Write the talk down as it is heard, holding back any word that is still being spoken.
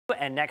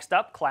And next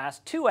up,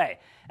 Class 2A,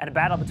 and a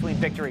battle between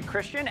Victory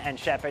Christian and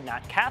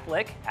Champagnat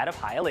Catholic out of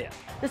Hialeah.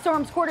 The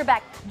Storm's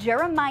quarterback,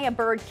 Jeremiah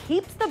Bird,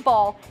 keeps the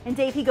ball, and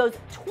Dave, he goes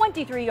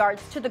 23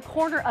 yards to the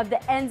corner of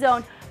the end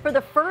zone for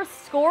the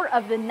first score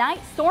of the night.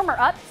 Storm are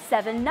up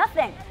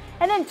 7-0.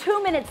 And then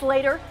 2 minutes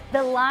later,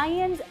 the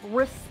Lions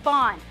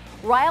respond.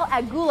 Ryle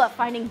Agula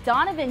finding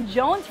Donovan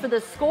Jones for the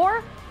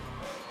score,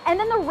 and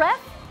then the ref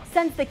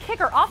sends the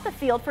kicker off the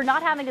field for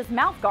not having his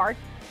mouth guard.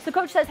 So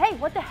coach says, hey,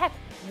 what the heck,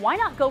 why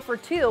not go for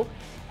two?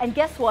 And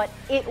guess what?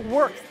 It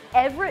works.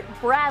 Everett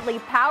Bradley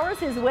powers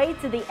his way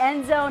to the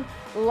end zone.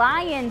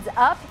 Lions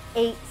up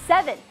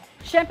 8-7.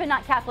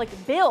 Champagnat Catholic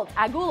build.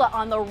 Agula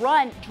on the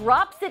run,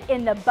 drops it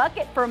in the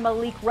bucket for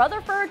Malik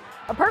Rutherford.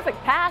 A perfect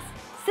pass,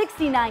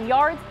 69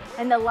 yards,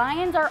 and the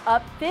Lions are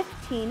up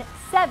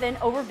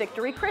 15-7 over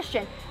Victory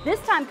Christian. This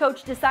time,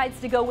 coach decides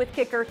to go with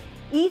kicker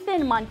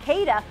Ethan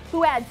Moncada,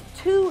 who adds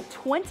two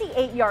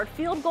 28-yard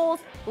field goals.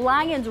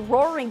 Lions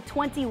roaring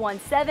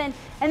 21-7.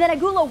 And then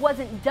Agula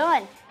wasn't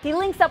done. He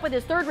links up with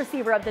his third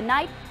receiver of the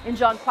night in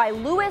John Quai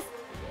Lewis.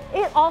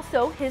 It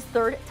also his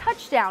third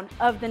touchdown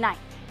of the night.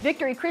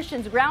 Victory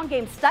Christian's ground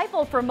game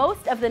stifled for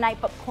most of the night,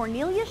 but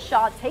Cornelius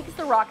Shaw takes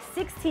the rock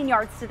 16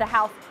 yards to the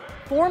house.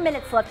 4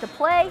 minutes left to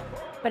play,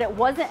 but it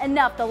wasn't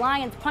enough. The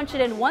Lions punch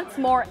it in once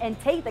more and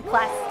take the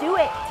Class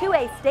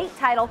 2A state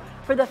title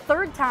for the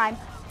third time,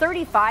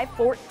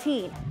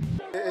 35-14.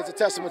 It's a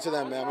testament to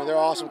them, man. I mean, they're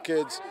awesome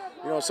kids.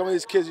 You know, some of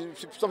these kids,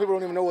 some people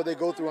don't even know what they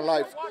go through in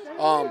life.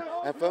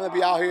 And for them to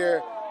be out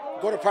here,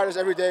 go to practice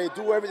every day,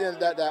 do everything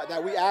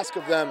that we ask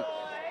of them,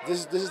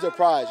 this is their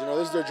prize. You know,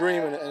 this is their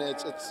dream, and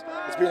it's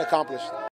being accomplished.